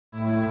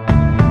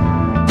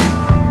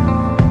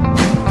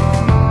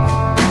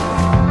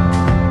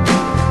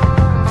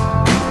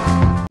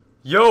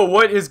Yo,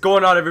 what is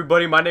going on,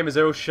 everybody? My name is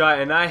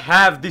Aeroshot, and I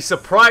have the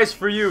surprise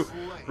for you.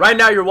 Right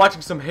now, you're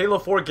watching some Halo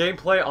 4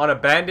 gameplay on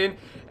Abandon,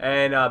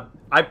 and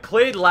I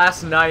played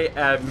last night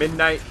at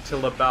midnight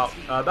till about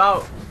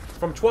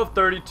from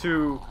 12:30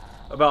 to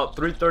about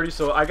 3:30.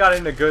 So I got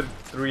in a good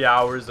 3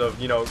 hours of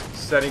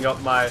setting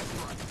up my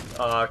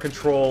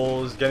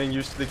controls, getting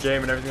used to the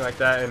game, and everything like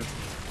that. And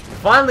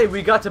finally,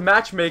 we got to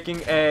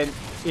matchmaking, and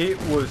it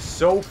was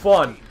so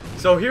fun.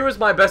 So here was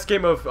my best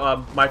game of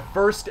my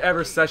first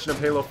ever session of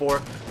Halo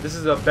 4. This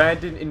is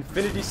Abandon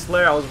Infinity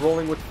Slayer. I was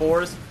rolling with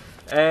 4s.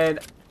 And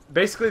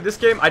basically this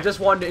game, I just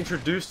wanted to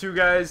introduce to you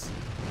guys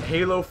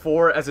Halo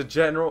 4 as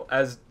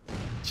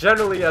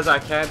generally as I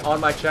can on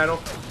my channel.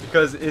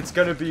 Because it's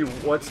going to be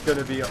what is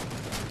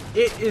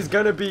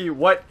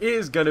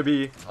going to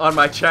be on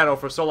my channel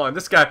for so long.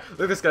 This guy,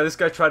 look at this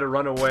guy tried to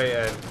run away,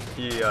 and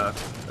he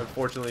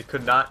unfortunately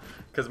could not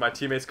because my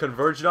teammates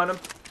converged on him.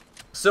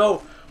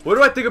 So, what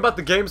do I think about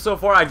the game so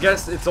far? I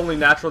guess it's only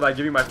natural that I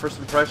give you my first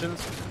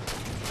impressions.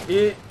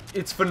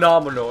 It's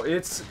phenomenal.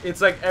 It's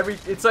like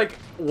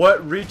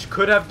what Reach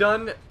could have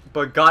done,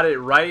 but got it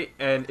right,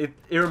 and it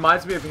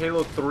reminds me of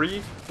Halo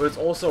 3, but it's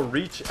also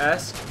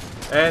Reach-esque.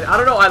 And I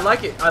don't know, I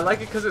like it. I like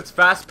it because it's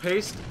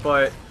fast-paced,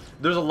 but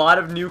there's a lot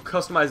of new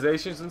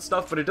customizations and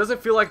stuff, but it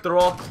doesn't feel like they're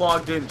all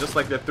clogged in just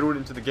like they threw it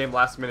into the game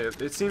last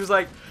minute. It seems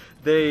like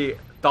they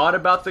thought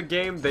about the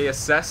game, they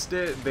assessed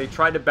it, they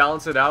tried to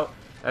balance it out.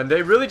 And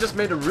they really just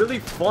made a really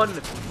fun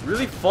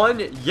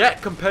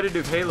yet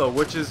competitive Halo,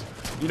 which is,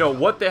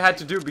 what they had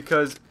to do,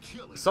 because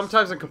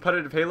sometimes in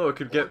competitive Halo it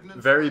could get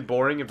very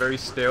boring and very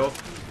stale,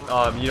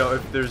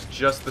 if there's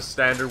just the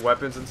standard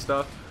weapons and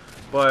stuff.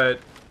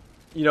 But,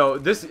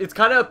 it's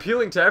kind of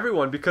appealing to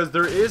everyone because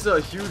there is a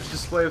huge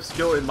display of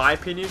skill, in my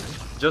opinion,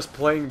 just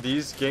playing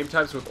these game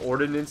types with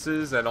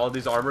ordinances and all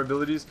these armor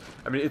abilities.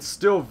 I mean, it's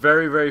still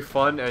very, very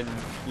fun, and,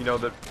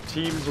 the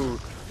team who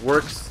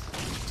works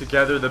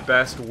together the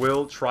best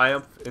will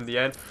triumph in the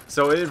end.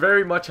 So it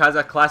very much has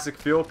that classic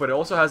feel, but it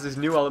also has these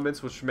new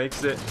elements which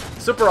makes it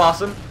super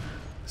awesome.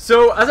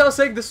 So as I was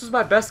saying, this was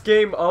my best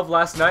game of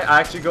last night.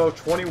 I actually go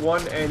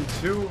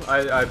 21-2,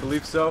 I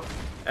believe so.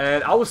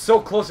 And I was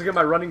so close to get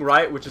my running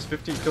right, which is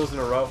 15 kills in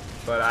a row,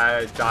 but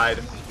I died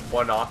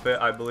one off it,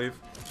 I believe.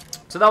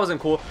 So that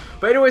wasn't cool.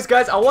 But anyways,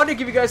 guys, I wanted to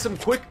give you guys some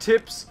quick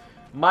tips,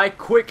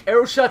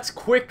 Aeroshot's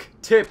quick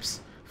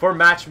tips for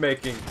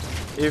matchmaking.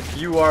 If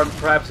you are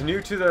perhaps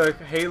new to the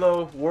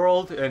Halo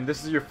world and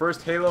this is your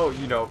first Halo,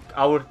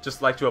 I would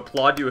just like to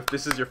applaud you if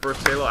this is your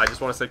first Halo. I just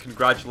want to say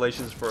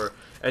congratulations for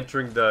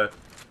entering the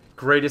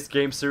greatest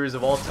game series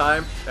of all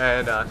time.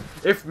 And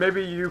if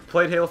maybe you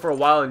played Halo for a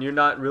while and you're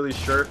not really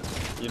sure,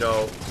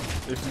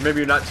 if maybe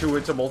you're not too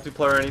into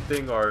multiplayer or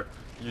anything, or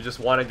you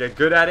just want to get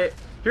good at it,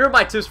 here are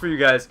my tips for you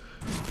guys.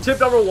 Tip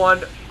number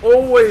 1,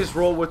 always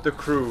roll with the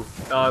crew.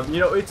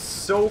 It's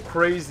so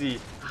crazy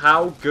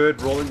how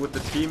good rolling with the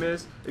team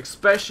is,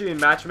 especially in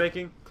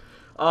matchmaking.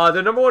 The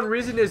number 1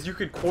 reason is you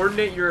could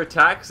coordinate your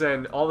attacks,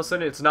 and all of a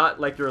sudden it's not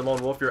like you're a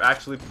lone wolf, you're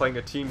actually playing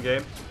a team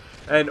game.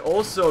 And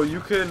also you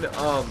can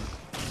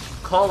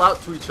call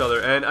out to each other,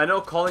 and I know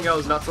calling out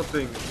is not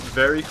something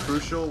very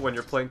crucial when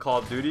you're playing Call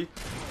of Duty,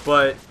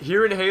 but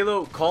here in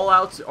Halo, call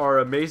outs are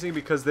amazing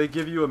because they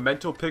give you a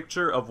mental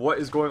picture of what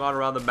is going on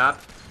around the map,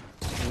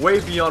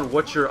 way beyond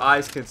what your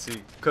eyes can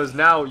see, because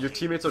now your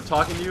teammates are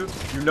talking to you,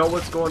 you know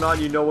what's going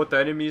on, you know what the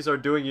enemies are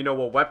doing, you know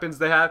what weapons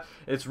they have.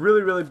 It's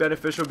really, really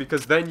beneficial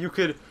because then you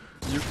could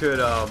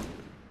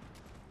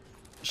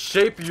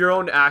shape your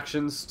own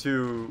actions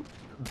to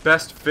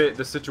best fit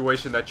the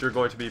situation that you're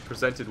going to be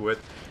presented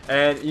with.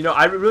 And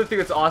I really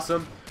think it's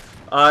awesome.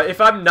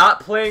 If I'm not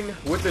playing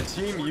with the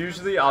team,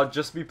 usually I'll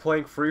just be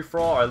playing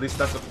free-for-all, or at least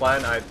that's the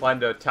plan. I plan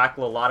to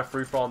tackle a lot of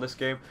free-for-all in this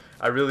game.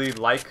 I really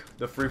like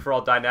the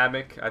free-for-all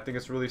dynamic. I think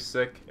it's really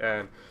sick,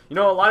 and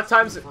a lot of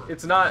times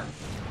it's not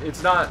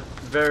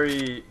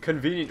very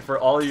convenient for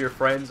all of your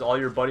friends, all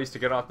your buddies to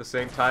get on at the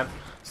same time.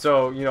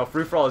 So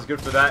free-for-all is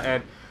good for that.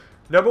 And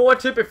number 1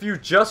 tip, if you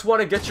just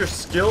want to get your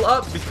skill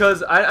up,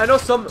 because I know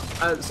some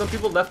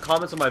people left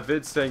comments on my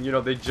vids saying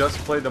they just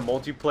played the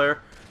multiplayer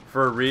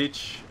for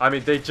Reach. I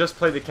mean, they just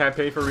played the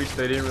campaign for Reach.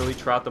 They didn't really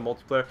try out the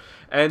multiplayer.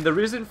 And the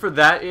reason for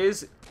that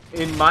is,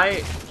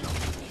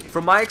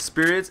 from my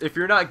experience, if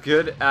you're not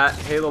good at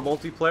Halo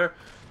multiplayer,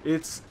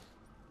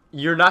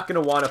 you're not going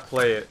to want to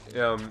play it.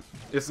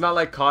 It's not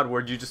like COD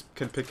where you just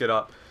can pick it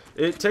up.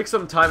 It takes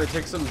some time, it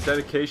takes some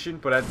dedication,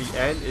 but at the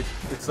end,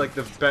 it's like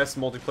the best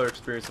multiplayer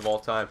experience of all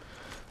time.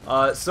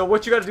 So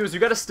what you got to do is you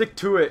got to stick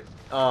to it.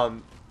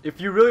 If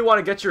you really want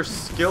to get your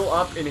skill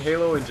up in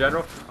Halo in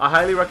general, I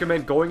highly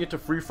recommend going into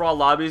free-for-all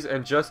lobbies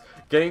and just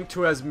getting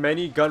to as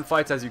many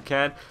gunfights as you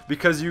can,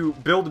 because you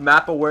build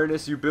map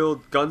awareness, you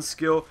build gun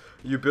skill,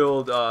 you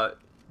build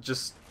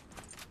just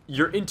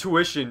your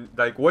intuition.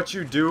 Like, what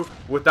you do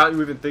without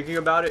you even thinking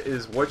about it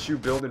is what you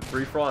build in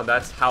free-for-all, and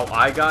that's how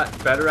I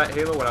got better at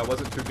Halo when I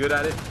wasn't too good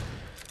at it.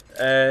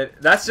 And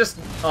that's just,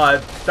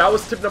 that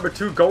was tip number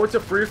 2. Go into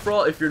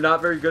free-for-all if you're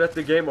not very good at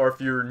the game, or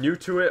if you're new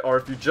to it, or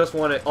if you just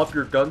want to up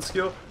your gun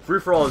skill.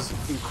 Free-for-all is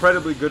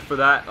incredibly good for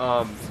that.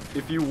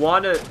 If you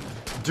want to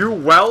do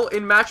well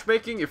in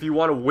matchmaking. If you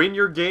want to win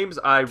your games,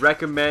 I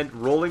recommend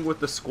rolling with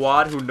the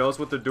squad who knows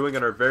what they're doing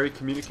and are very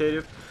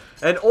communicative.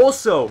 And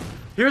also,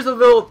 here's a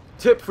little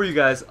tip for you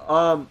guys.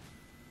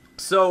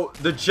 So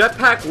the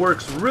jetpack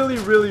works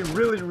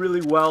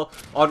really well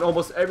on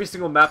almost every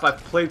single map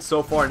I've played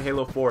so far in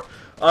Halo 4.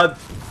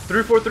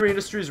 343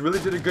 Industries really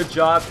did a good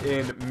job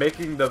in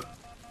making the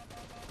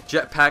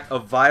jetpack a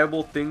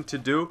viable thing to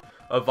do,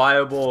 a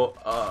viable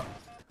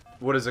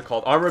what is it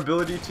called, armor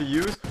ability to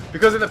use.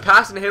 Because in the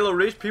past in Halo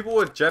Reach, people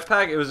with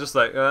jetpack, it was just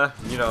like,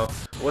 you know,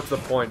 what's the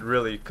point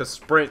really? Because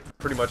sprint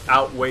pretty much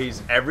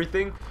outweighs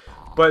everything.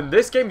 But in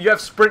this game, you have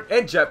sprint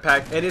and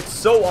jetpack, and it's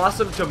so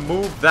awesome to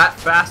move that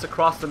fast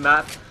across the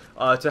map,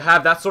 to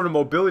have that sort of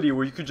mobility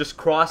where you could just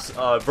cross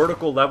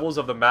vertical levels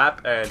of the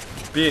map and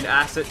be an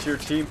asset to your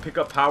team, pick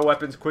up power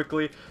weapons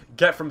quickly,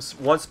 get from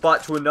one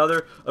spot to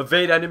another,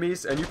 evade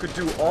enemies, and you could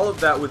do all of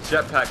that with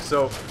jetpack.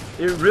 So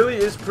it really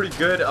is pretty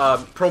good.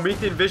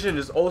 Promethean Vision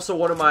is also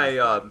one of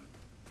my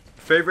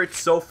favorites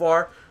so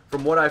far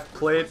from what I've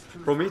played.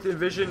 Promethean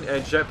Vision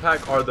and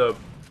jetpack are the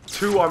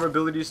two armor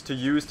abilities to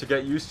use, to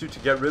get used to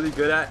get really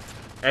good at.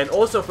 And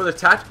also for the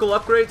tactical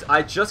upgrades,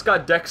 I just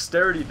got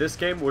Dexterity this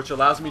game, which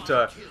allows me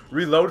to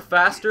reload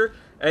faster,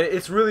 and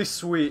it's really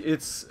sweet.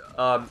 It's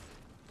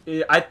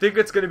I think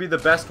it's going to be the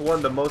best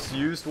one, the most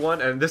used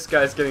one, and this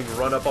guy's getting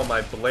run up on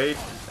my blade,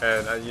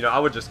 and you know, I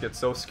would just get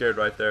so scared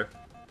right there.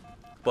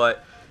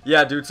 But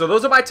yeah, dude, so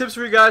those are my tips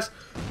for you guys.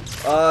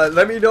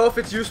 Let me know if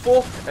it's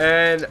useful,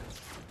 and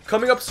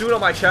coming up soon on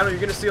my channel,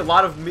 you're going to see a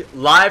lot of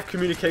live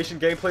communication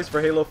gameplays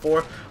for Halo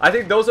 4. I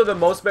think those are the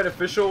most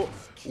beneficial,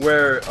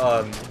 where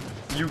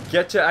you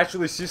get to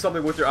actually see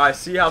something with your eyes,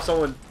 see how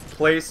someone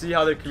plays, see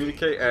how they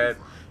communicate, and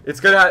it's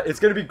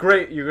gonna be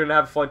great. You're gonna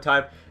have a fun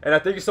time. And I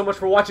thank you so much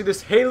for watching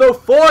this Halo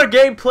 4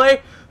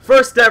 gameplay,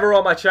 first ever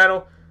on my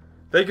channel.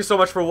 Thank you so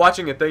much for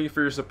watching, and thank you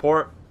for your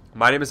support.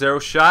 My name is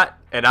Arrowshot,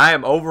 and I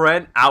am over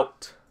and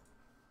out.